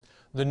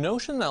The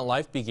notion that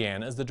life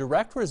began as the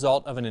direct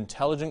result of an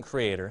intelligent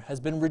creator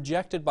has been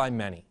rejected by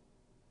many.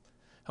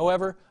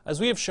 However, as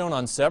we have shown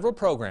on several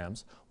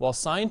programs, while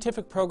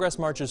scientific progress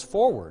marches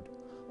forward,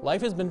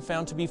 life has been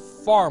found to be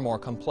far more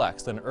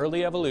complex than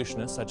early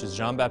evolutionists such as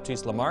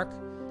Jean-Baptiste Lamarck,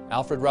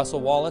 Alfred Russel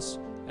Wallace,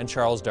 and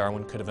Charles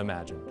Darwin could have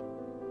imagined.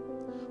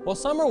 While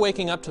some are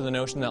waking up to the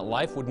notion that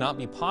life would not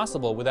be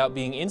possible without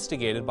being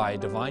instigated by a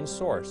divine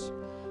source,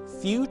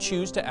 few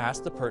choose to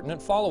ask the pertinent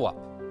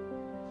follow-up.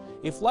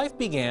 If life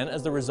began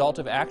as the result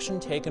of action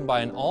taken by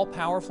an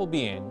all-powerful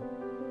being,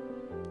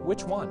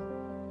 which one?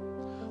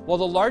 While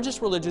the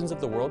largest religions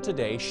of the world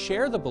today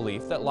share the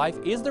belief that life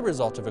is the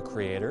result of a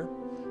creator,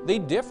 they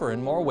differ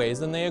in more ways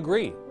than they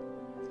agree.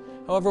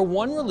 However,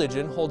 one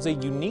religion holds a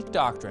unique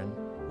doctrine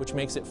which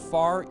makes it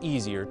far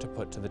easier to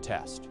put to the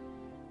test.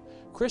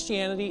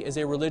 Christianity is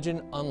a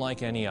religion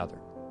unlike any other.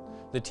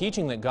 The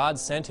teaching that God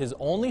sent His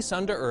only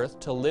Son to earth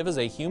to live as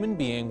a human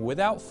being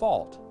without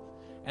fault,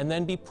 and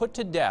then be put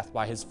to death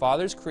by His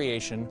Father's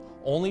creation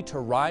only to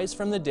rise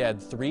from the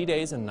dead 3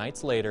 days and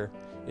nights later,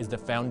 is the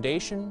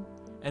foundation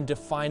and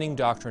defining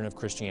doctrine of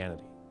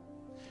Christianity.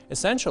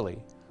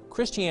 Essentially,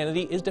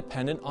 Christianity is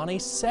dependent on a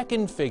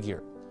second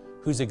figure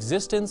whose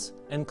existence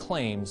and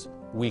claims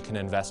we can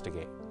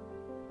investigate.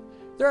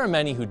 There are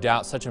many who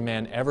doubt such a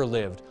man ever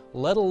lived,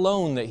 let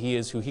alone that he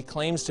is who he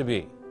claims to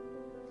be.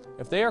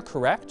 If they are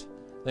correct,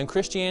 then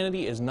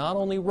Christianity is not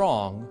only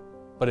wrong,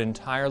 but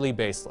entirely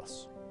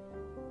baseless.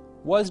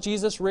 Was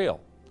Jesus real?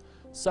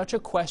 Such a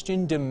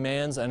question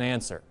demands an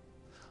answer.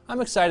 I'm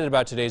excited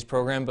about today's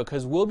program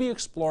because we'll be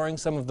exploring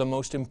some of the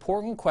most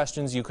important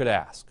questions you could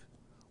ask.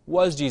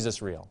 Was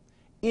Jesus real?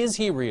 Is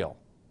He real?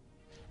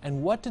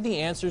 And what do the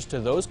answers to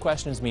those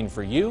questions mean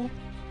for you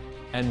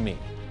and me?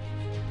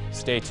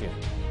 Stay tuned.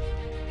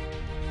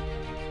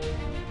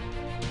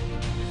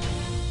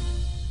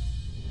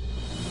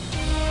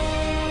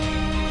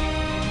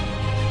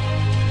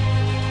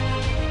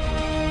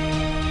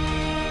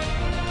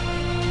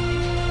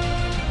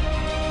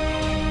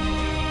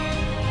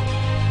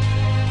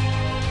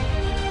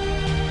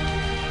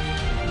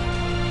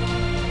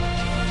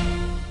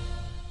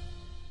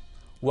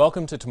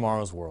 Welcome to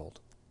Tomorrow's World.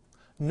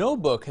 No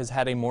book has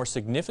had a more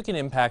significant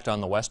impact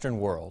on the Western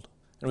world,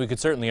 and we could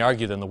certainly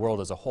argue than the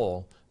world as a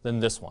whole, than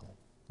this one,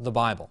 the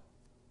Bible.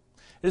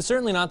 It is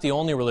certainly not the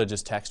only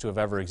religious text to have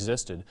ever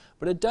existed,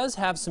 but it does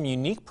have some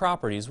unique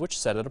properties which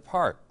set it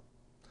apart.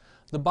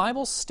 The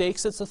Bible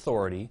stakes its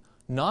authority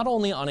not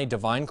only on a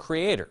divine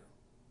creator,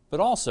 but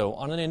also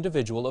on an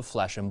individual of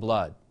flesh and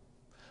blood.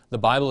 The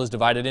Bible is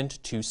divided into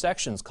two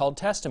sections called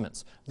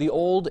Testaments, the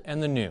Old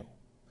and the New.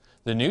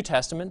 The New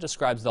Testament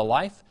describes the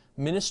life,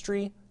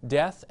 ministry,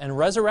 death, and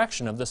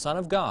resurrection of the Son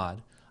of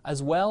God,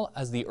 as well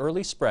as the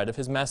early spread of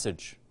His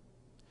message.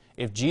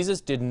 If Jesus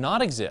did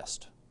not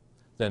exist,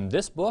 then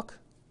this book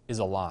is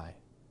a lie.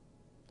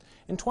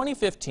 In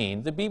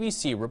 2015, the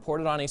BBC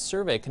reported on a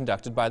survey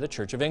conducted by the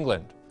Church of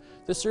England.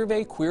 The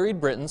survey queried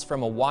Britons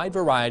from a wide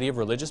variety of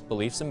religious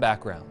beliefs and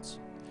backgrounds.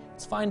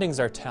 Its findings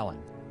are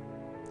telling.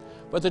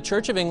 But the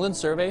Church of England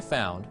survey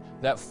found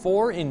that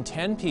 4 in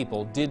 10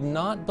 people did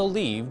not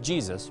believe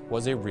Jesus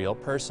was a real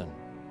person.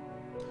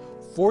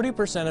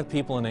 40% of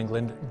people in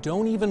England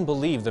don't even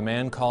believe the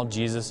man called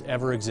Jesus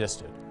ever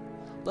existed,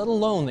 let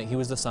alone that He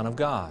was the Son of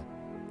God.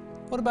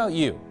 What about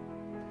you?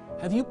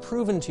 Have you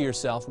proven to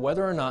yourself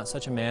whether or not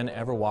such a man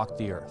ever walked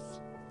the earth?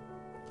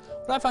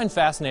 What I find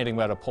fascinating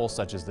about a poll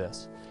such as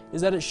this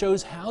is that it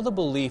shows how the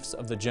beliefs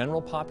of the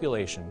general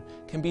population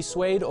can be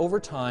swayed over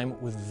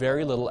time with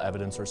very little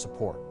evidence or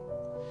support.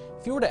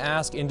 If you were to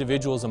ask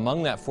individuals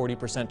among that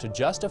 40% to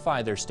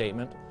justify their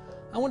statement,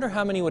 I wonder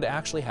how many would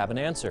actually have an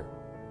answer.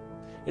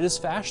 It is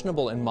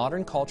fashionable in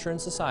modern culture and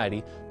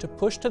society to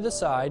push to the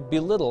side,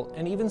 belittle,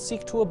 and even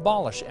seek to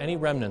abolish any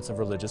remnants of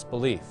religious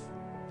belief.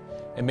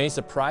 It may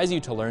surprise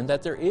you to learn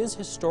that there is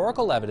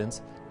historical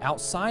evidence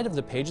outside of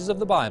the pages of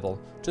the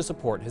Bible to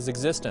support His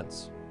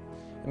existence.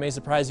 It may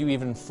surprise you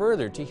even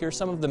further to hear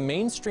some of the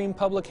mainstream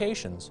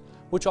publications,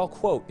 which I'll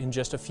quote in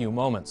just a few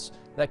moments,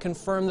 that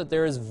confirm that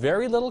there is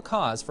very little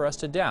cause for us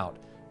to doubt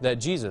that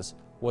Jesus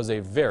was a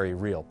very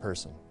real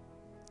person.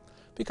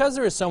 Because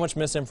there is so much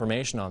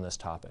misinformation on this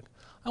topic,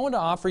 I want to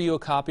offer you a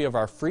copy of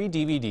our free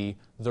DVD,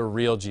 The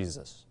Real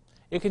Jesus.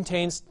 It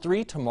contains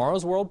 3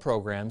 Tomorrow's World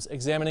programs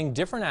examining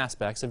different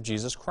aspects of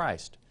Jesus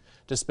Christ,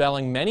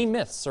 dispelling many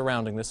myths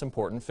surrounding this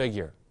important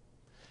figure.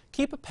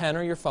 Keep a pen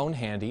or your phone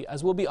handy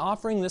as we'll be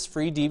offering this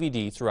free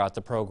DVD throughout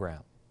the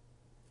program.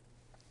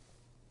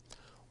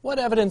 What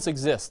evidence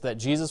exists that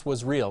Jesus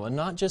was real and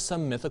not just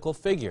some mythical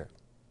figure?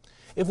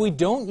 If we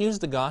don't use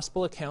the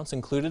gospel accounts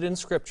included in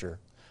Scripture,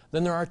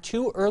 then there are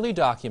 2 early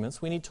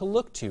documents we need to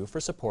look to for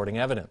supporting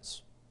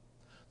evidence.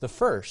 The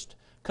first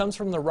comes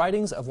from the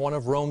writings of one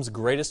of Rome's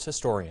greatest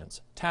historians,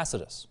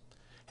 Tacitus.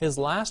 His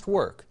last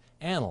work,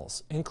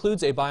 Annals,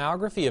 includes a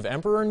biography of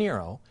Emperor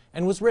Nero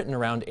and was written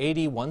around AD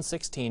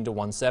 116 to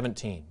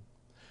 117.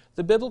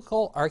 The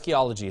Biblical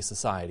Archaeology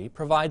Society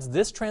provides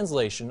this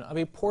translation of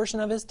a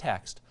portion of his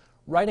text,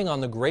 writing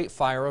on the Great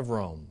Fire of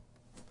Rome.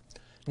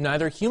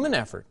 Neither human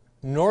effort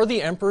nor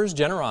the emperor's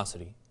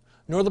generosity,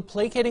 nor the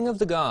placating of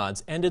the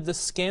gods ended the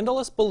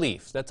scandalous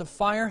belief that the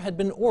fire had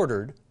been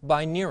ordered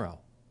by Nero.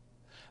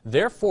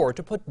 Therefore,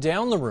 to put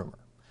down the rumor,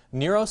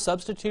 Nero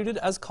substituted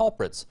as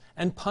culprits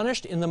and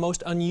punished in the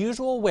most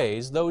unusual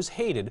ways those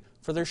hated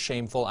for their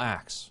shameful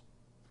acts,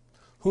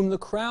 whom the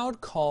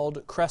crowd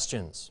called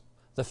Christians.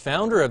 The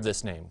founder of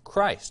this name,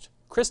 Christ,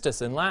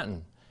 Christus in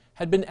Latin,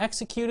 had been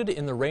executed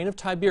in the reign of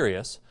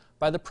Tiberius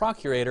by the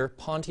procurator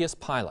Pontius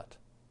Pilate.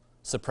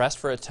 Suppressed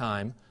for a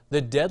time,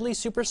 the deadly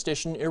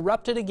superstition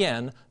erupted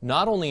again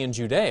not only in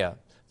Judea,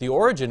 the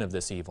origin of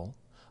this evil,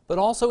 but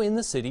also in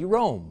the city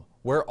Rome,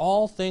 where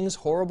all things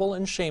horrible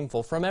and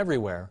shameful from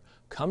everywhere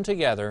come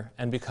together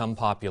and become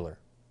popular.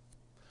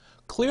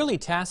 Clearly,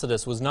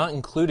 Tacitus was not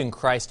including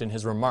Christ in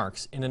his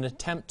remarks in an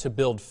attempt to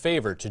build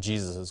favor to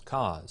Jesus'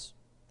 cause.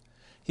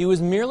 He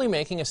was merely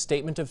making a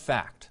statement of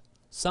fact,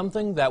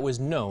 something that was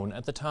known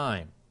at the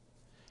time.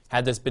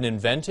 Had this been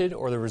invented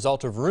or the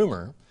result of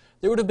rumor,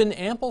 there would have been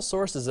ample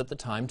sources at the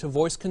time to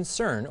voice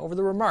concern over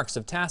the remarks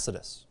of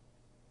Tacitus.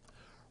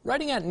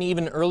 Writing at an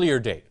even earlier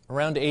date,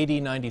 around AD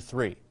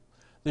 93,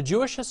 the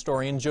Jewish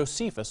historian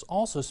Josephus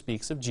also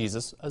speaks of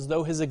Jesus as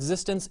though his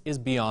existence is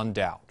beyond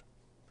doubt.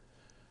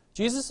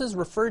 Jesus is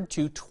referred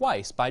to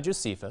twice by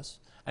Josephus,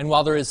 and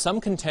while there is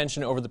some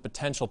contention over the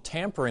potential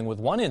tampering with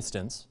one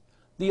instance,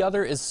 the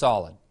other is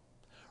solid.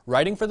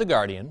 Writing for The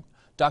Guardian,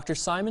 Dr.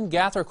 Simon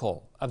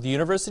Gathercole of the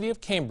University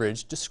of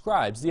Cambridge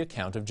describes the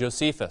account of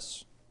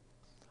Josephus.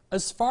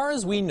 As far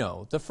as we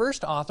know, the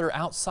first author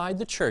outside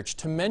the church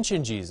to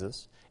mention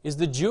Jesus is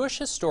the Jewish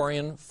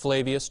historian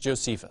Flavius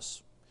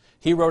Josephus.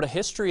 He wrote a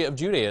history of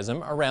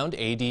Judaism around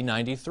AD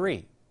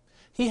 93.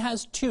 He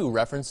has two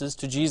references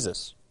to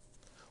Jesus.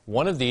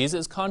 One of these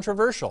is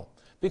controversial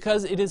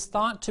because it is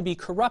thought to be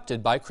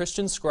corrupted by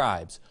Christian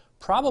scribes,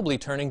 probably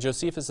turning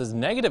Josephus'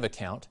 negative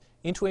account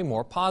into a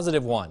more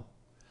positive one.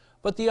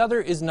 But the other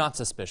is not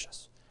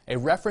suspicious, a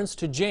reference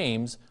to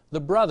James,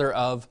 the brother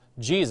of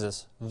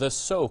Jesus, the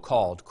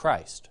so-called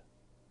Christ.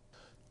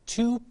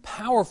 Two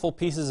powerful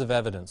pieces of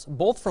evidence,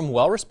 both from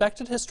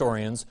well-respected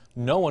historians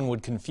no one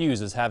would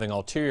confuse as having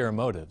ulterior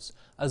motives,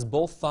 as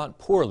both thought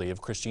poorly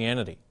of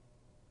Christianity.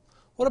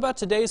 What about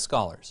today's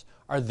scholars?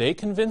 Are they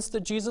convinced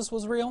that Jesus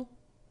was real?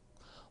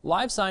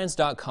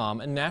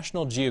 LiveScience.com and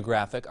National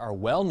Geographic are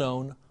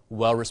well-known,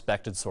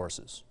 well-respected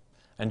sources.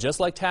 And just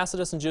like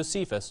Tacitus and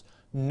Josephus,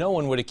 no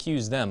one would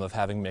accuse them of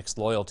having mixed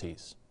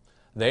loyalties.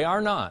 They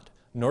are not,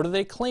 nor do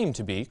they claim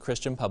to be,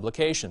 Christian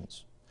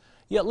publications.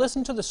 Yet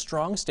listen to the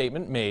strong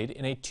statement made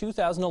in a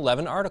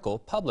 2011 article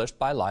published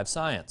by Live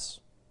Science.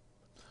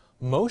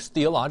 Most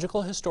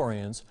theological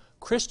historians,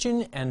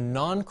 Christian and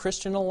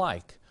non-Christian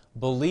alike,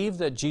 believe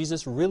that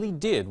Jesus really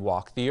did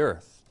walk the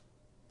earth.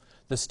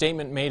 The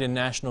statement made in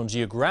National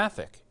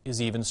Geographic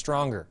is even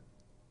stronger.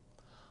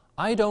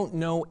 I don't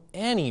know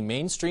any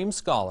mainstream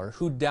scholar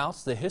who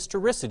doubts the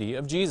historicity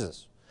of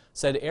Jesus,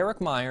 said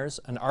Eric Myers,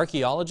 an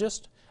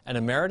archaeologist and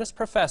emeritus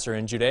professor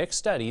in Judaic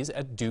studies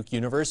at Duke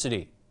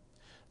University.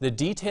 The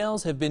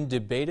details have been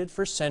debated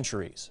for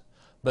centuries,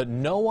 but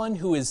no one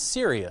who is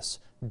serious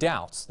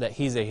doubts that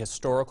he's a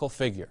historical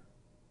figure.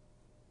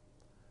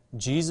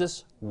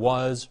 Jesus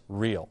was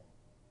real.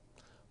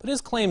 But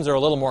his claims are a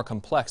little more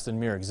complex than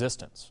mere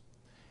existence.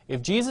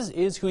 If Jesus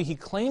is who he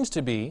claims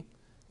to be,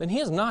 then he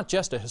is not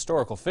just a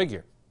historical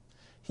figure.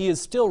 He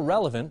is still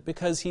relevant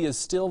because he is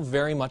still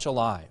very much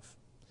alive.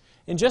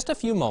 In just a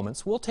few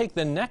moments, we'll take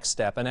the next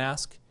step and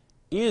ask,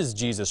 is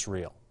Jesus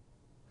real?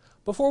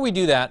 Before we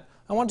do that,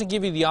 I want to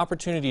give you the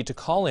opportunity to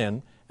call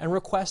in and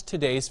request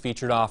today's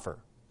featured offer.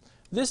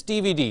 This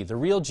DVD, The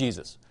Real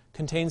Jesus,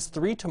 contains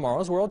 3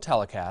 Tomorrow's World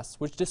telecasts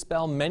which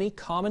dispel many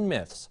common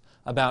myths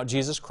about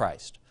Jesus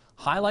Christ,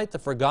 highlight the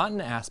forgotten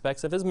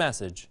aspects of his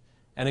message,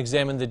 and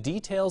examine the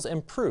details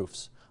and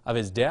proofs of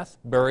his death,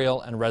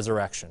 burial, and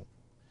resurrection.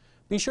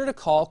 Be sure to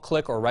call,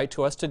 click, or write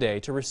to us today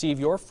to receive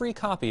your free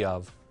copy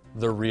of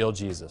The Real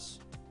Jesus.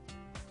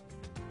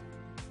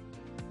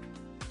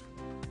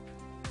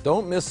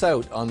 Don't miss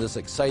out on this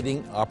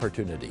exciting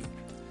opportunity.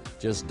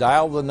 Just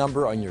dial the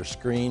number on your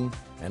screen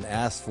and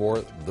ask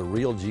for The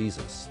Real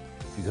Jesus.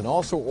 You can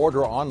also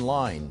order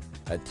online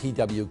at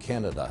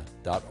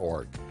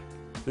twcanada.org.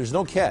 There's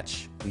no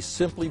catch. We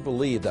simply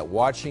believe that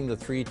watching the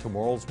 3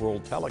 Tomorrow's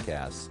World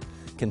telecasts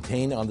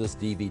contained on this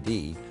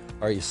DVD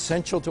are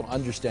essential to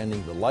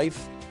understanding the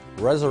life,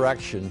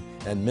 resurrection,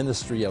 and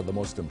ministry of the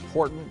most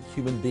important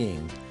human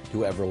being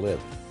to ever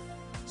live.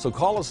 So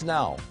call us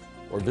now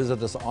or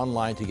visit us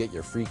online to get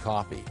your free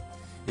copy.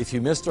 If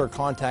you missed our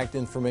contact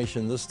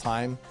information this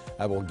time,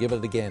 I will give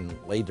it again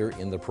later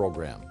in the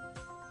program.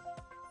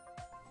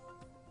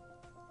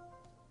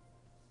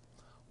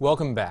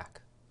 Welcome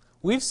back.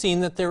 We've seen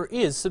that there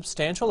is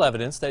substantial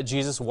evidence that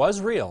Jesus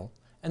was real,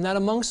 and that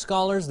among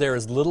scholars there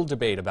is little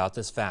debate about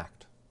this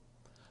fact.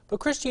 But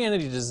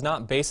Christianity does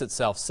not base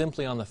itself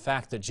simply on the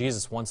fact that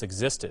Jesus once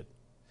existed.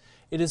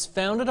 It is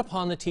founded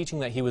upon the teaching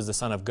that he was the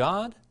Son of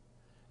God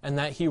and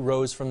that he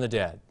rose from the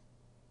dead.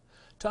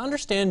 To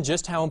understand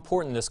just how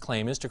important this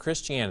claim is to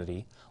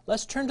Christianity,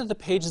 let's turn to the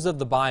pages of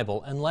the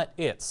Bible and let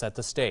it set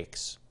the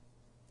stakes.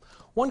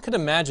 One could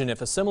imagine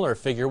if a similar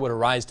figure would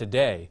arise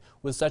today,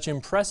 with such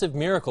impressive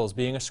miracles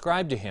being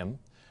ascribed to him,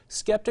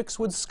 skeptics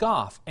would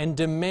scoff and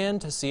demand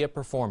to see a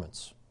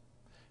performance.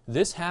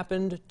 This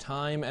happened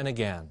time and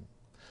again.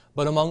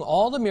 But among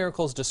all the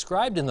miracles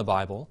described in the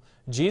Bible,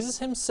 Jesus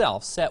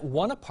himself set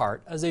one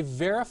apart as a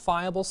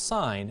verifiable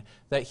sign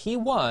that he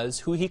was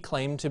who he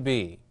claimed to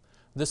be,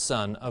 the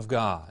Son of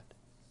God.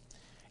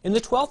 In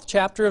the 12th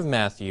chapter of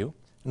Matthew,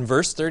 in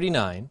verse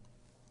 39,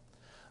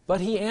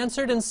 "But he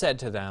answered and said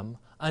to them,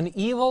 An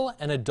evil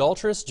and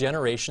adulterous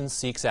generation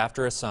seeks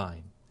after a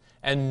sign,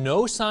 and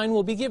no sign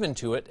will be given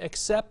to it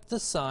except the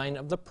sign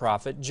of the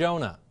prophet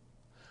Jonah.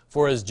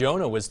 For as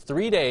Jonah was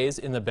 3 days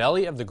in the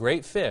belly of the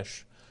great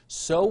fish,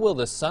 so will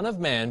the Son of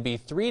Man be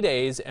 3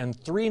 days and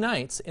 3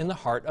 nights in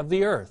the heart of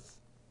the earth."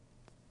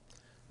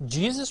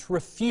 Jesus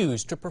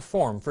refused to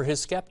perform for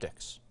his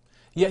skeptics.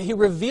 Yet he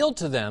revealed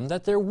to them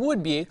that there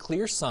would be a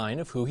clear sign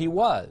of who he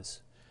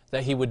was,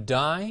 that he would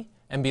die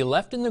and be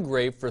left in the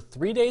grave for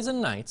 3 days and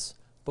nights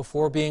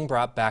before being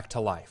brought back to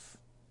life.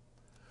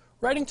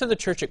 Writing to the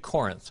church at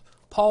Corinth,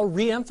 Paul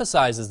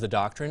re-emphasizes the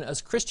doctrine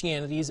as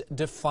Christianity's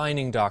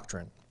defining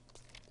doctrine.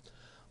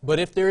 "But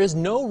if there is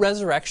no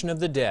resurrection of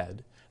the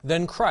dead,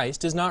 then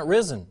Christ is not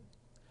risen.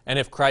 And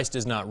if Christ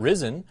is not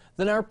risen,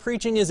 then our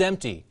preaching is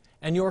empty,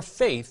 and your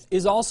faith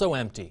is also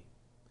empty.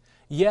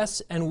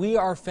 Yes, and we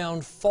are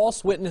found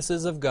false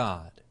witnesses of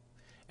God.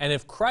 And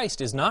if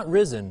Christ is not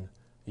risen,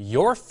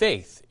 your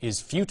faith is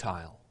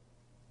futile."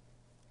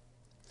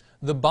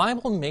 The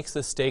Bible makes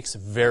the stakes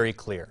very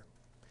clear.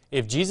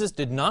 If Jesus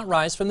did not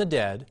rise from the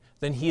dead,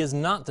 then he is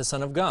not the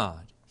Son of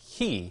God.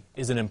 He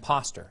is an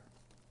impostor.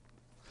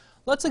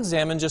 Let's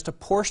examine just a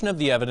portion of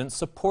the evidence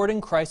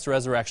supporting Christ's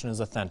resurrection as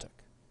authentic.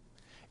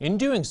 In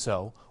doing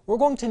so, we're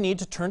going to need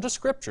to turn to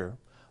Scripture,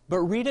 but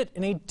read it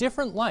in a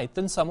different light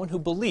than someone who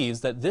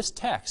believes that this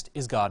text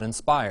is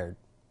God-inspired.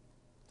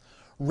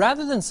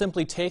 Rather than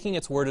simply taking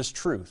its word as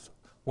truth,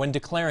 when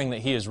declaring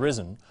that he is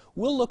risen,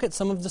 we'll look at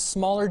some of the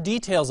smaller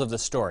details of the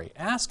story,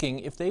 asking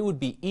if they would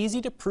be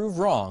easy to prove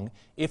wrong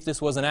if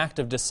this was an act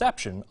of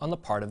deception on the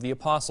part of the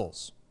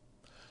apostles.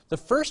 The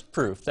first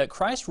proof that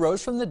Christ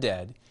rose from the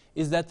dead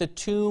is that the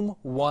tomb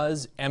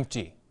was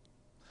empty.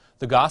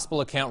 The Gospel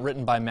account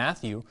written by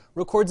Matthew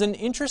records an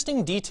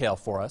interesting detail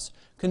for us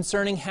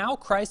concerning how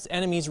Christ's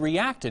enemies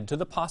reacted to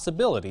the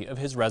possibility of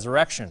his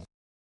resurrection.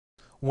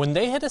 When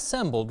they had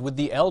assembled with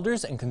the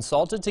elders and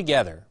consulted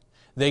together,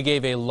 they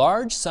gave a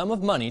large sum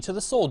of money to the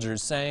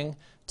soldiers, saying,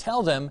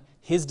 "Tell them,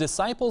 his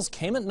disciples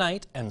came at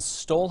night and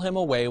stole him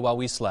away while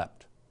we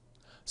slept."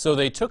 So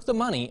they took the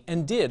money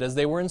and did as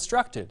they were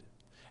instructed.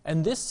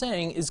 And this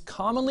saying is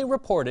commonly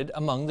reported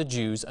among the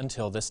Jews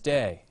until this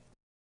day.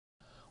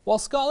 While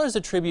scholars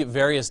attribute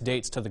various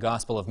dates to the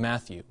Gospel of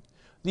Matthew,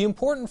 the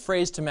important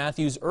phrase to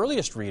Matthew's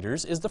earliest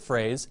readers is the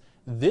phrase,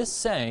 "This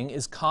saying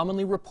is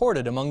commonly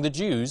reported among the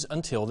Jews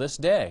until this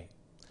day."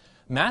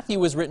 Matthew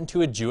was written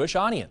to a Jewish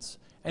audience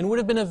and would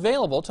have been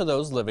available to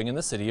those living in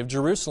the city of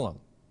Jerusalem.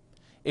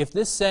 If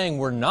this saying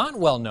were not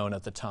well known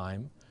at the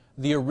time,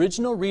 the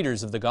original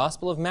readers of the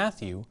Gospel of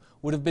Matthew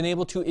would have been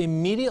able to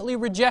immediately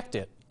reject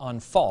it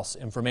on false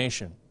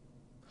information.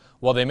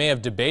 While they may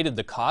have debated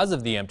the cause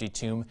of the empty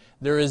tomb,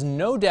 there is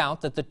no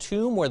doubt that the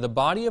tomb where the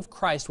body of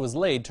Christ was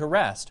laid to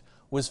rest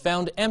was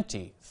found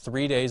empty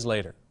 3 days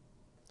later.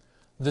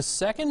 The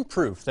second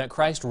proof that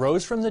Christ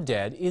rose from the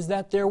dead is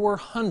that there were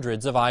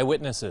hundreds of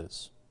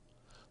eyewitnesses.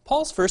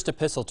 Paul's first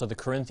epistle to the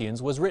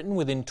Corinthians was written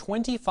within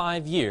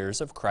 25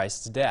 years of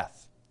Christ's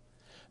death.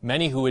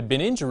 Many who had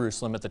been in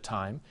Jerusalem at the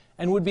time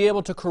and would be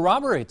able to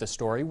corroborate the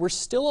story were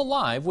still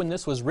alive when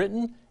this was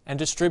written and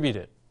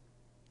distributed.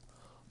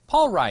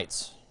 Paul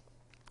writes,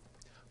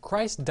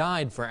 "Christ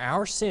died for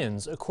our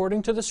sins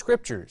according to the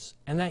Scriptures,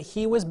 and that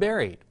he was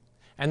buried,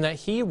 and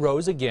that he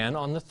rose again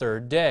on the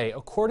 3rd day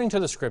according to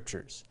the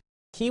Scriptures.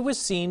 He was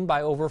seen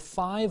by over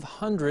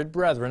 500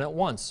 brethren at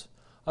once,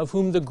 of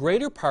whom the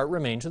greater part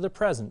remain to the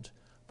present,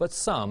 but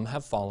some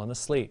have fallen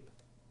asleep."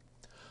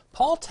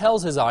 Paul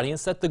tells his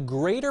audience that the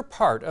greater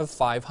part of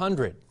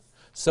 500,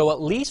 so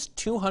at least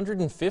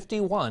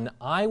 251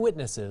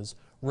 eyewitnesses,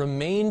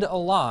 remained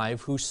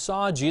alive who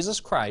saw Jesus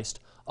Christ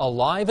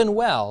alive and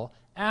well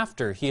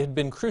after he had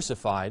been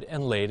crucified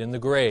and laid in the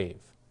grave.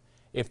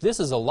 If this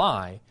is a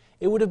lie,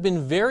 it would have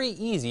been very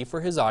easy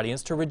for his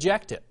audience to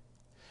reject it.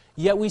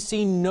 Yet we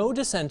see no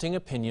dissenting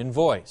opinion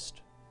voiced.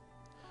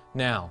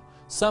 Now,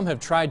 some have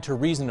tried to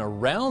reason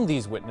around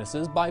these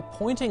witnesses by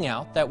pointing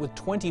out that with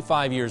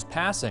 25 years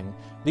passing,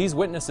 these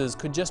witnesses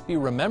could just be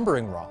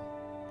remembering wrong.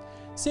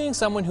 Seeing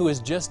someone who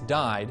has just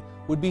died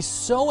would be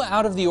so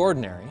out of the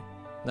ordinary,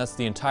 and that's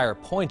the entire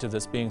point of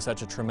this being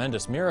such a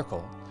tremendous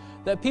miracle,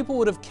 that people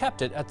would have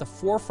kept it at the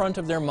forefront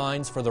of their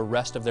minds for the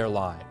rest of their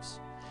lives.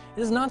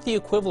 It is not the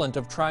equivalent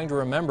of trying to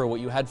remember what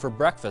you had for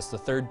breakfast the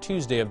 3rd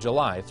Tuesday of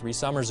July 3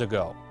 summers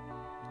ago.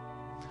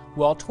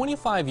 While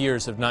 25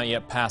 years have not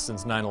yet passed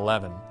since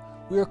 9/11,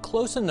 we are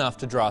close enough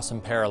to draw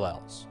some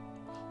parallels.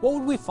 What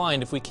would we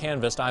find if we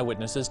canvassed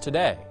eyewitnesses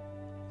today?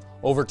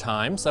 Over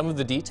time, some of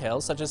the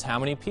details, such as how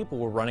many people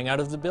were running out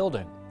of the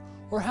building,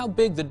 or how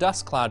big the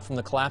dust cloud from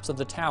the collapse of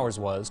the towers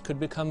was, could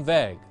become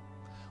vague.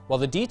 While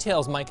the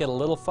details might get a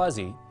little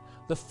fuzzy,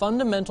 the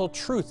fundamental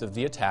truth of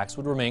the attacks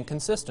would remain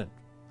consistent.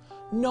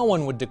 No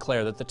one would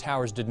declare that the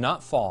towers did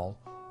not fall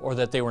or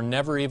that they were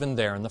never even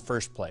there in the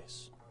first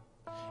place.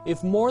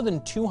 If more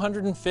than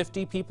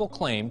 250 people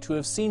claim to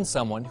have seen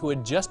someone who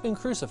had just been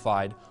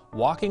crucified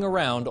walking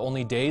around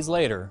only days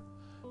later,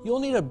 you'll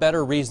need a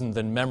better reason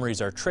than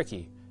memories are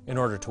tricky in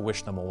order to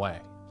wish them away.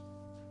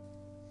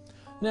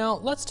 Now,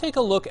 let's take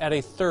a look at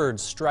a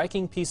third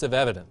striking piece of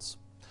evidence,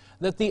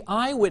 that the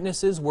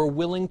eyewitnesses were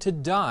willing to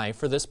die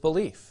for this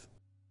belief.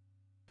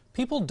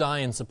 People die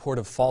in support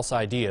of false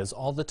ideas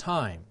all the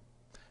time.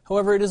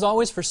 However, it is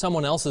always for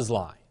someone else's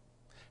lie.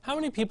 How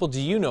many people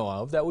do you know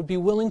of that would be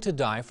willing to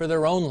die for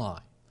their own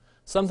lie,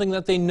 something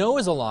that they know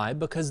is a lie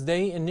because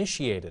they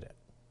initiated it?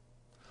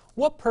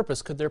 What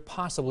purpose could there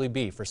possibly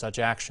be for such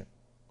action?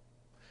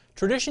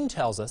 Tradition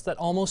tells us that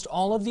almost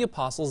all of the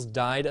apostles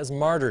died as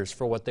martyrs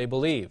for what they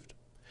believed.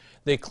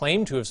 They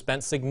claim to have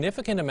spent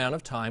significant amount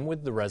of time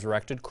with the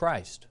resurrected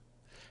Christ.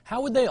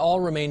 How would they all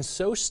remain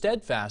so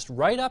steadfast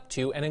right up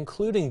to and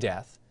including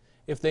death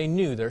if they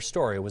knew their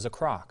story was a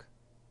crock?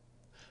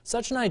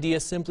 Such an idea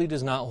simply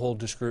does not hold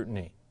to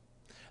scrutiny.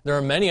 There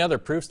are many other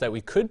proofs that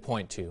we could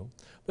point to,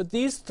 but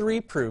these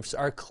three proofs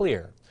are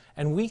clear,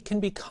 and we can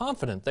be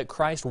confident that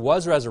Christ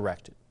was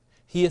resurrected.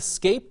 He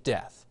escaped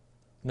death.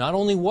 Not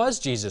only was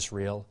Jesus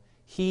real,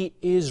 He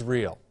is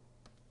real.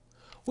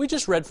 We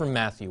just read from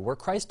Matthew, where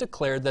Christ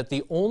declared that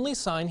the only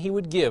sign He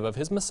would give of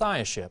His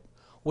Messiahship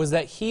was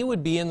that He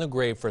would be in the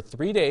grave for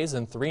 3 days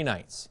and 3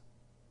 nights.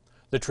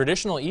 The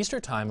traditional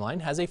Easter timeline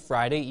has a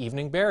Friday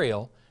evening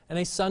burial and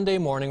a Sunday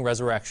morning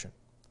resurrection.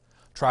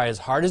 Try as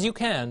hard as you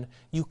can't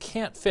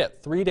fit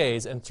 3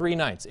 days and 3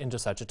 nights into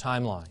such a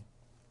timeline.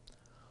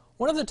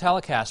 One of the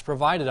telecasts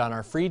provided on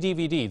our free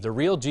DVD, The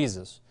Real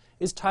Jesus,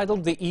 is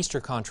titled The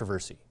Easter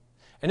Controversy,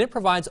 and it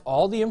provides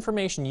all the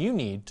information you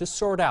need to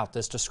sort out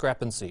this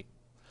discrepancy.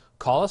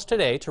 Call us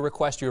today to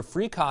request your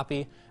free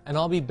copy, and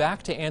I'll be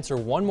back to answer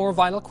one more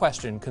vital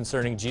question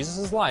concerning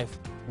Jesus' life,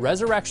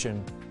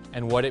 resurrection,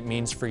 and what it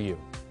means for you.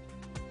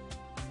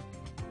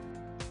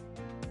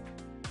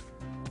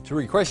 To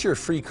request your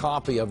free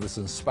copy of this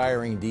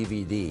inspiring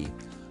DVD,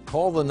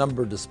 call the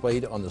number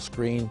displayed on the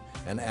screen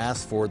and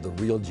ask for The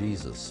Real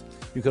Jesus.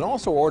 You can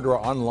also order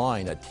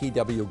online at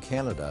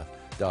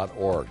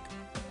twcanada.org.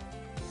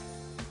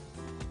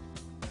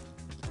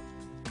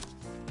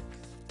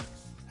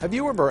 Have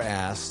you ever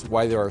asked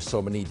why there are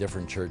so many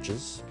different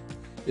churches?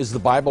 Is the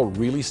Bible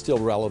really still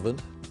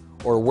relevant?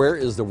 Or where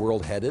is the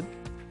world headed?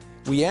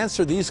 We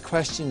answer these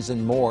questions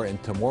and more in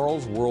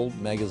Tomorrow's World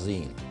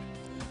magazine.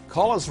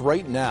 Call us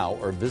right now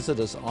or visit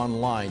us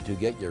online to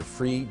get your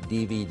free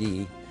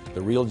DVD,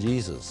 The Real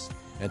Jesus,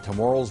 and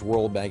Tomorrow's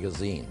World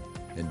magazine.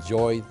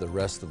 Enjoy the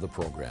rest of the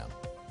program.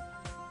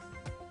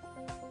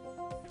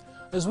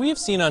 As we have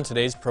seen on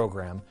today's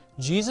program,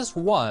 Jesus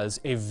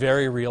was a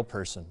very real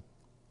person.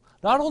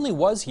 Not only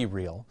was He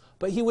real,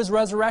 but He was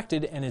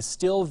resurrected and is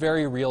still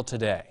very real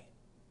today.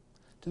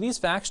 Do these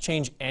facts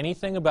change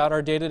anything about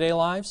our day-to-day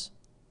lives?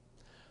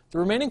 The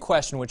remaining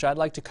question which I'd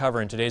like to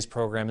cover in today's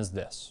program is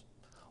this: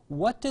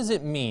 what does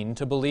it mean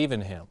to believe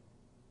in Him?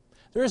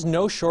 There is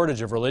no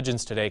shortage of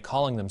religions today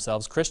calling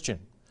themselves Christian.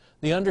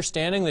 The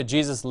understanding that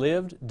Jesus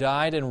lived,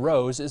 died, and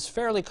rose is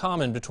fairly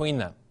common between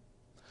them.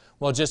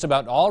 While just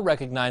about all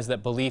recognize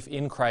that belief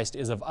in Christ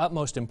is of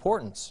utmost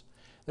importance,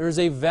 there is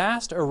a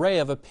vast array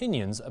of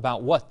opinions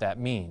about what that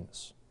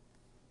means.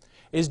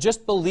 Is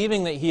just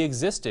believing that He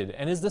existed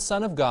and is the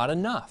Son of God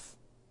enough?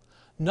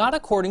 Not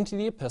according to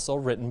the epistle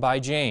written by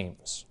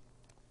James.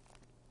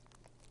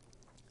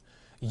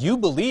 You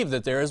believe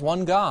that there is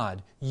one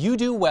God. You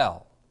do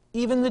well.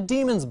 Even the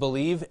demons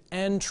believe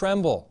and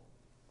tremble.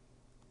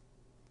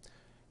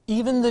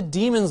 Even the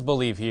demons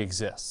believe He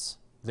exists.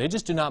 They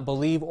just do not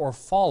believe or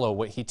follow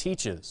what He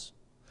teaches.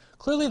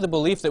 Clearly, the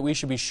belief that we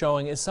should be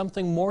showing is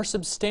something more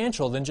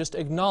substantial than just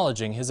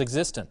acknowledging His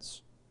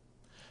existence.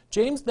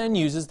 James then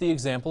uses the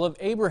example of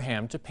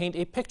Abraham to paint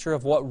a picture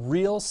of what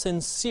real,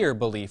 sincere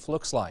belief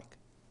looks like.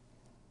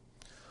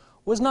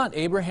 Was not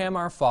Abraham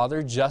our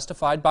father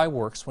justified by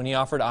works when he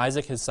offered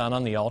Isaac his son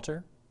on the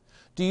altar?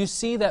 Do you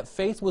see that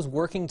faith was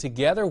working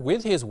together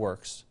with his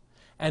works,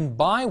 and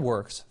by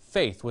works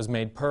faith was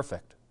made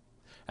perfect?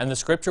 And the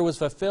scripture was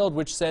fulfilled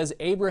which says,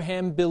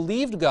 Abraham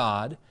believed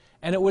God,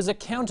 and it was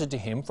accounted to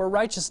him for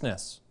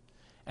righteousness,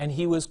 and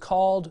he was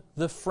called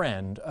the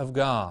friend of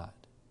God.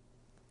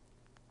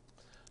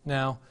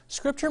 Now,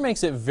 Scripture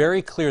makes it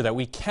very clear that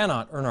we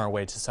cannot earn our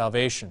way to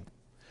salvation.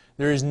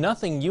 There is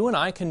nothing you and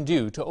I can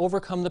do to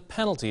overcome the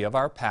penalty of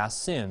our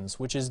past sins,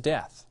 which is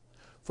death.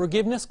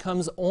 Forgiveness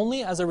comes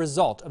only as a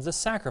result of the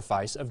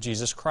sacrifice of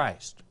Jesus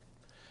Christ.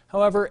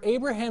 However,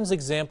 Abraham's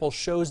example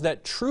shows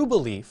that true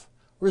belief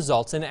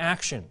results in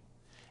action.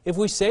 If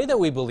we say that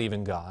we believe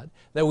in God,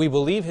 that we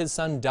believe His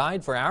Son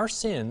died for our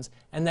sins,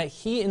 and that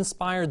He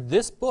inspired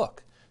this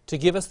book to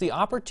give us the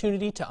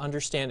opportunity to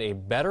understand a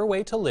better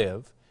way to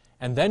live,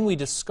 and then we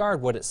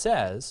discard what it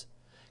says,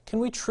 can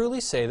we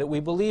truly say that we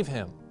believe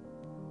him?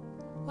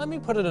 Let me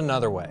put it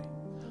another way.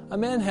 A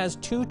man has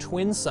two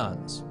twin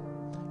sons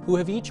who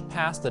have each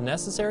passed the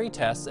necessary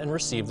tests and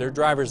received their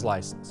driver's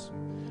license.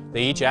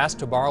 They each ask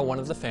to borrow one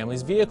of the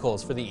family's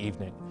vehicles for the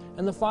evening,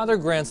 and the father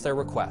grants their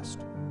request.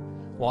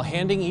 While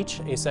handing each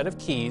a set of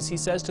keys, he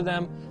says to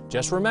them,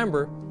 "Just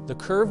remember, the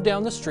curve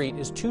down the street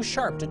is too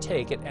sharp to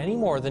take at any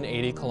more than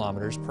 80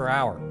 kilometers per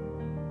hour."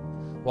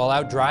 While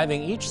out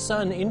driving, each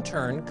son in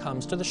turn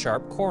comes to the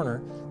sharp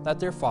corner that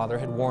their father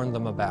had warned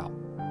them about.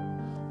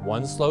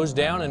 One slows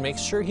down and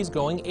makes sure he's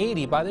going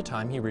 80 by the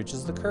time he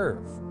reaches the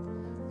curve.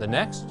 The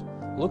next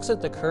looks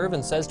at the curve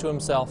and says to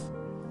himself,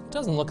 "It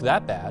doesn't look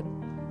that bad,"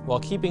 while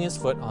keeping his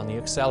foot on the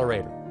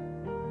accelerator.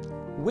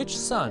 Which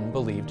son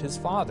believed his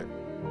father?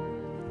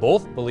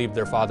 Both believed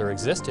their father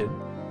existed,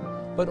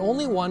 but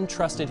only one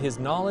trusted his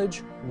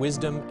knowledge,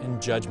 wisdom,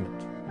 and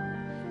judgment.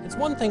 It's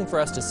one thing for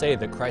us to say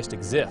that Christ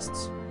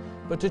exists,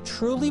 but to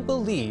truly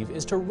believe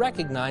is to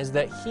recognize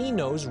that he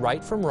knows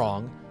right from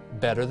wrong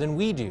better than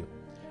we do,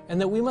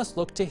 and that we must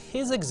look to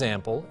his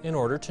example in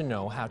order to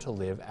know how to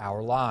live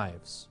our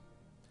lives.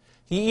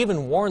 He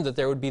even warned that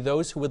there would be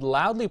those who would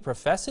loudly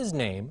profess his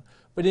name,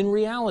 but in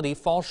reality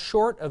fall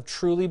short of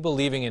truly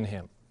believing in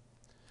him.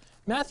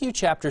 Matthew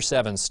chapter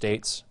 7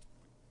 states,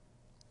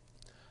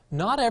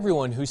 "Not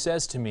everyone who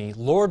says to me,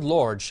 'Lord,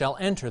 Lord,' shall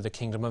enter the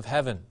kingdom of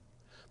heaven,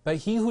 but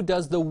he who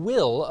does the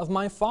will of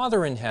my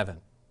Father in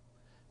heaven.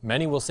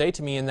 Many will say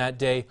to me in that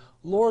day,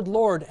 'Lord,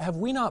 Lord, have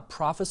we not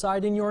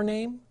prophesied in your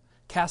name,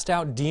 cast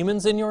out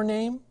demons in your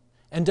name,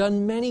 and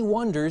done many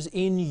wonders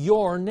in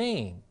your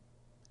name?'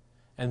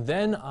 And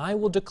then I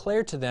will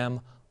declare to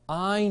them,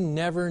 'I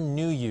never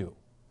knew you.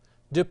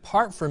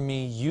 Depart from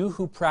me, you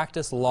who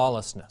practice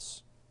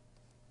lawlessness.'"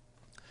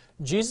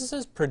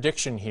 Jesus'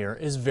 prediction here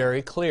is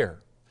very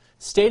clear.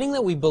 Stating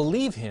that we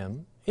believe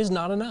him is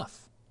not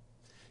enough.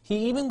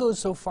 He even goes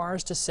so far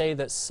as to say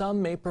that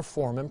some may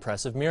perform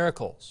impressive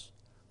miracles,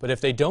 but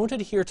if they don't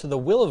adhere to the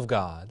will of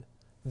God,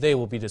 they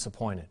will be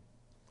disappointed.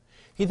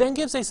 He then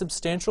gives a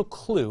substantial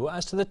clue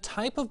as to the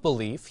type of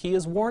belief he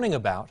is warning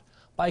about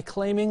by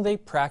claiming they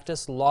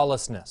practice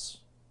lawlessness.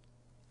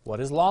 What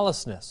is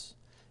lawlessness?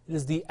 It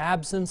is the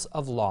absence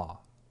of law.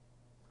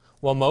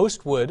 While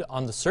most would,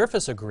 on the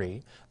surface,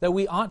 agree that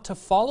we ought to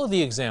follow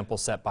the example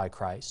set by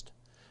Christ,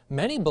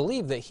 many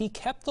believe that he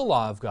kept the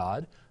law of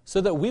God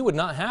so that we would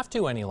not have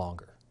to any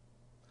longer.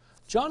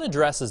 John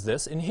addresses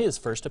this in his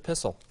first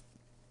epistle.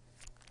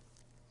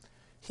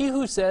 "He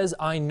who says,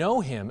 'I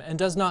know him,' and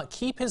does not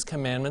keep his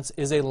commandments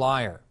is a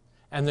liar,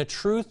 and the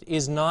truth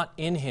is not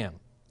in him.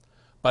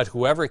 But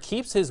whoever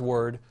keeps his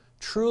word,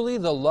 truly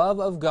the love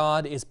of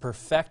God is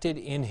perfected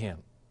in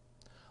him.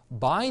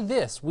 By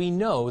this we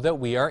know that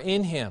we are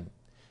in him.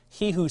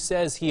 He who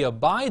says he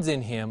abides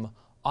in him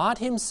ought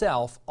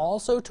himself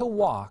also to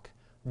walk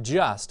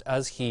just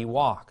as he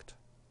walked."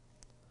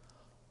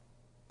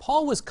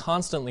 Paul was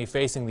constantly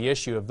facing the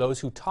issue of those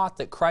who taught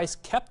that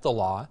Christ kept the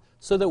law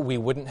so that we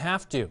wouldn't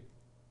have to.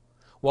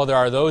 While there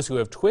are those who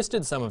have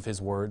twisted some of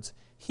his words,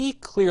 he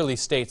clearly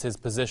states his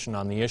position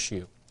on the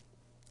issue.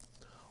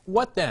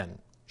 What then?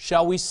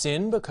 Shall we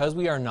sin because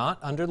we are not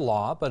under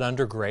law but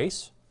under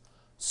grace?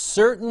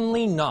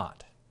 Certainly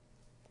not.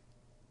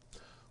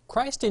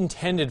 Christ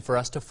intended for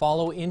us to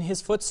follow in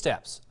his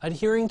footsteps,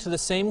 adhering to the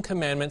same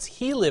commandments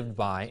he lived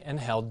by and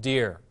held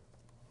dear.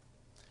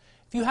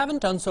 If you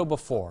haven't done so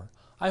before,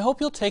 I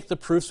hope you'll take the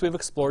proofs we've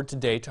explored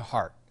today to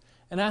heart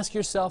and ask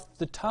yourself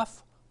the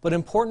tough but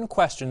important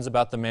questions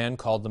about the man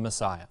called the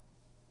Messiah.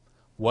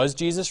 Was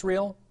Jesus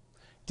real?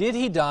 Did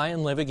he die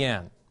and live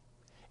again?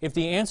 If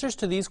the answers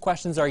to these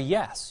questions are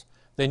yes,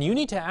 then you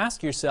need to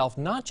ask yourself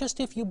not just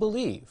if you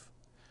believe,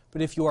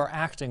 but if you are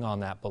acting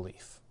on that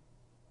belief.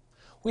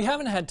 We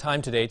haven't had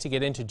time today to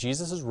get into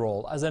Jesus'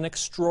 role as an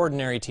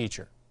extraordinary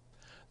teacher.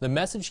 The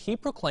message he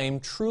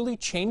proclaimed truly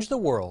changed the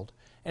world,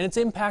 and its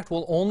impact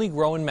will only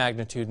grow in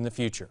magnitude in the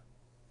future.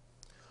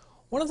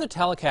 One of the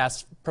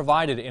telecasts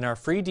provided in our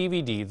free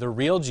DVD, The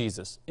Real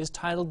Jesus, is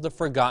titled The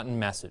Forgotten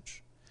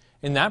Message.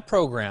 In that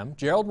program,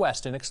 Gerald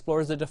Weston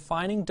explores the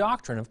defining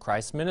doctrine of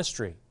Christ's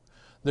ministry,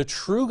 the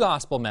true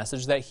gospel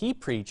message that he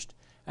preached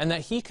and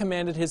that he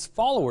commanded his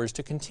followers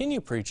to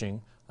continue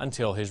preaching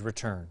until his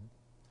return.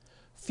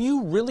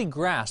 Few really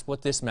grasp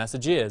what this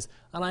message is,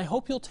 and I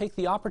hope you'll take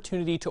the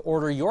opportunity to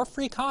order your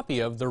free copy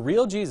of The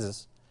Real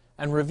Jesus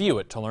and review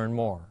it to learn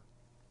more.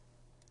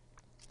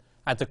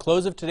 At the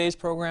close of today's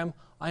program,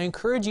 I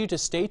encourage you to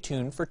stay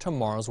tuned for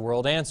Tomorrow's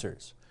World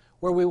Answers,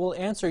 where we will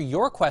answer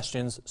your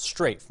questions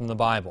straight from the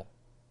Bible.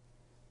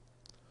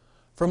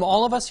 From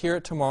all of us here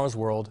at Tomorrow's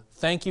World,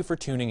 thank you for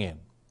tuning in.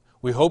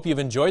 We hope you've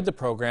enjoyed the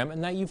program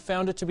and that you've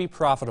found it to be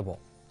profitable.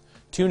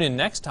 Tune in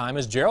next time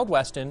as Gerald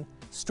Weston,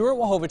 Stuart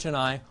Wachowicz, and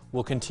I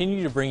will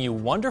continue to bring you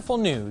wonderful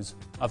news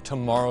of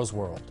tomorrow's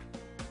world.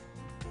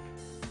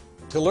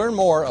 To learn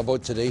more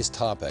about today's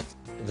topic,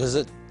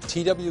 visit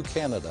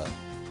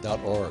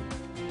twcanada.org.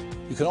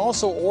 You can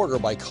also order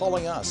by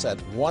calling us at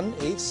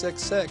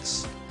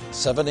 1-866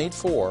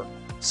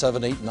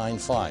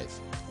 784-7895,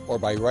 or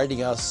by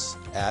writing us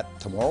at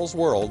Tomorrow's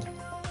World,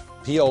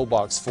 P.O.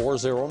 Box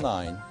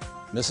 409,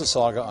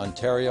 Mississauga,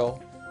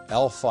 Ontario,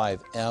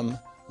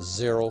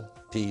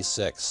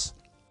 L5M0P6.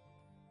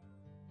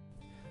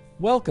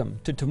 Welcome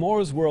to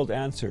Tomorrow's World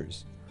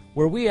Answers,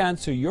 where we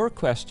answer your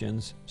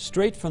questions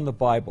straight from the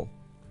Bible.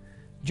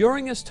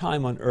 During his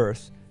time on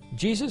earth,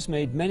 Jesus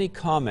made many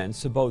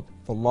comments about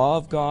the law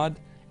of God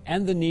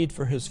and the need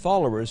for his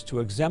followers to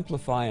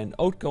exemplify an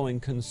outgoing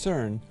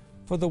concern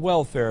for the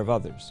welfare of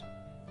others.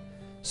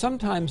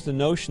 Sometimes the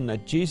notion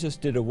that Jesus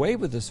did away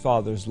with his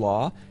Father's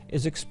law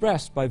is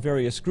expressed by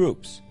various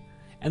groups,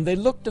 and they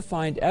look to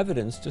find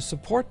evidence to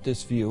support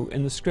this view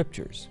in the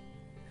Scriptures.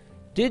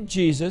 Did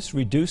Jesus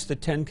reduce the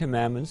 10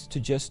 Commandments to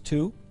just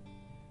 2?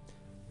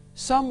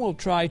 Some will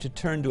try to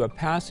turn to a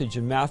passage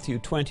in Matthew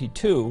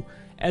 22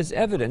 as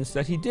evidence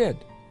that he did.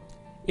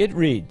 It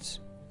reads,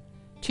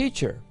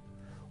 "Teacher,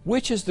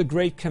 which is the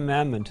great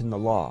commandment in the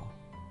law?"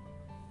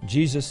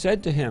 Jesus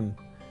said to him,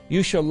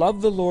 "You shall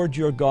love the Lord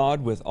your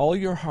God with all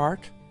your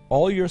heart,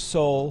 all your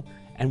soul,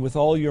 and with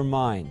all your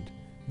mind.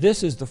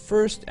 This is the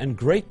first and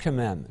great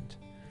commandment.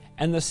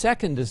 And the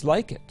second is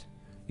like it.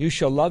 You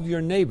shall love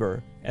your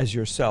neighbor as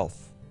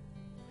yourself."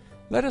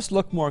 Let us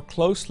look more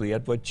closely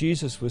at what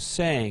Jesus was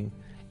saying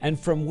and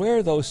from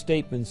where those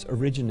statements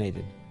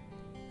originated.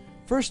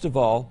 First of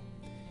all,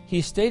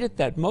 he stated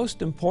that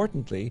most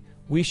importantly,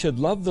 we should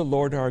love the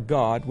Lord our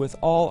God with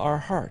all our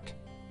heart.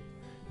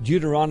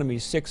 Deuteronomy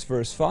 6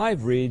 verse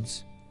 5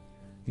 reads,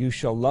 "You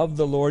shall love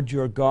the Lord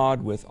your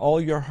God with all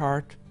your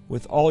heart,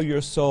 with all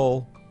your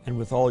soul, and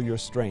with all your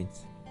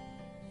strength."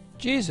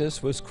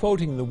 Jesus was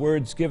quoting the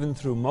words given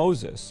through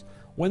Moses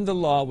when the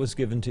law was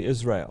given to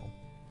Israel.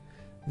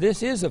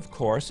 This is, of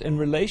course, in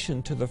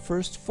relation to the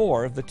first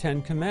 4 of the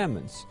 10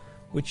 Commandments,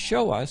 which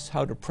show us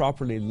how to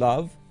properly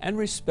love and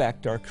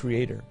respect our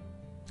Creator.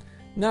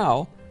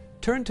 Now,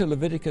 turn to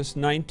Leviticus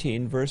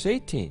 19, verse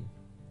 18.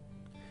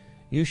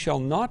 "You shall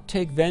not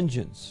take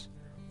vengeance,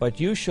 but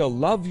you shall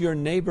love your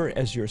neighbor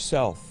as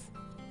yourself.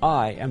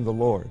 I am the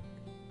Lord."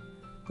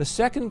 The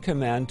second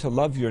command to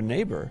love your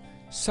neighbor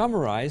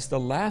summarized the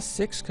last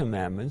 6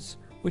 commandments,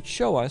 which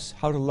show us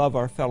how to love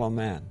our fellow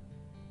man.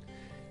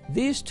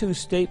 These 2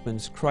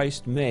 statements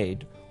Christ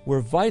made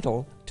were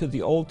vital to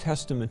the Old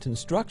Testament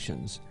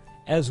instructions,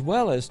 as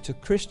well as to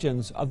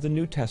Christians of the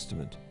New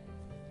Testament.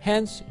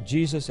 Hence,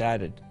 Jesus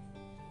added,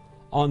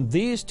 "On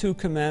these 2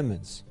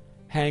 commandments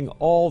hang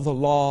all the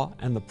law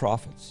and the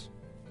prophets."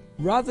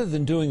 Rather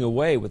than doing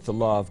away with the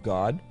law of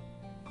God,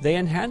 they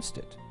enhanced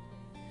it.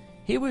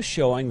 He was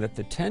showing that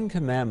the 10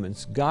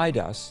 Commandments guide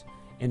us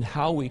in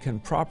how we can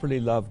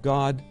properly love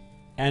God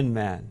and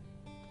man.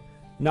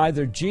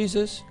 Neither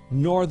Jesus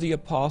nor the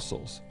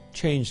apostles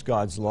changed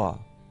God's law.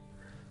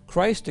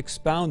 Christ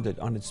expounded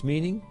on its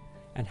meaning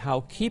and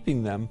how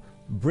keeping them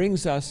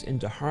brings us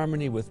into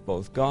harmony with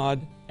both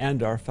God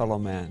and our fellow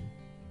man.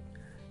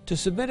 To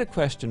submit a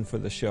question for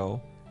the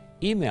show,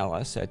 email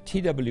us at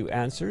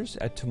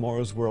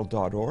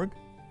twanswers@tomorrowsworld.org.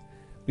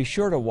 Be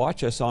sure to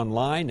watch us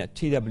online at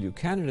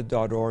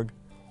twcanada.org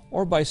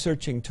or by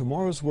searching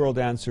Tomorrow's World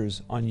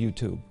Answers on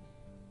YouTube.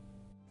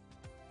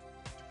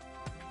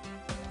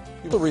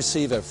 You will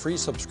receive a free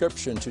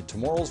subscription to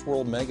Tomorrow's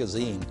World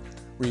magazine,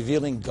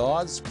 revealing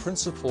God's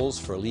principles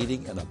for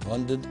leading an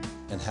abundant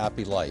and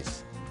happy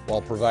life,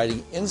 while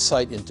providing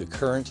insight into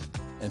current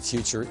and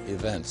future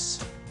events.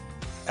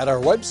 At our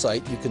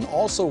website, you can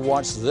also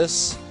watch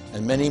this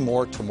and many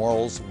more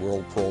Tomorrow's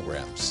World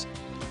programs.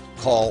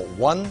 Call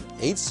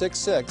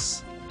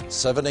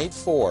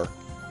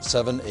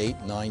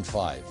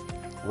 1-866-784-7895.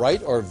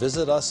 Write or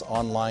visit us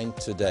online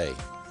today.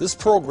 This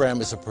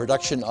program is a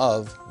production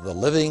of the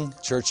Living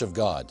Church of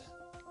God.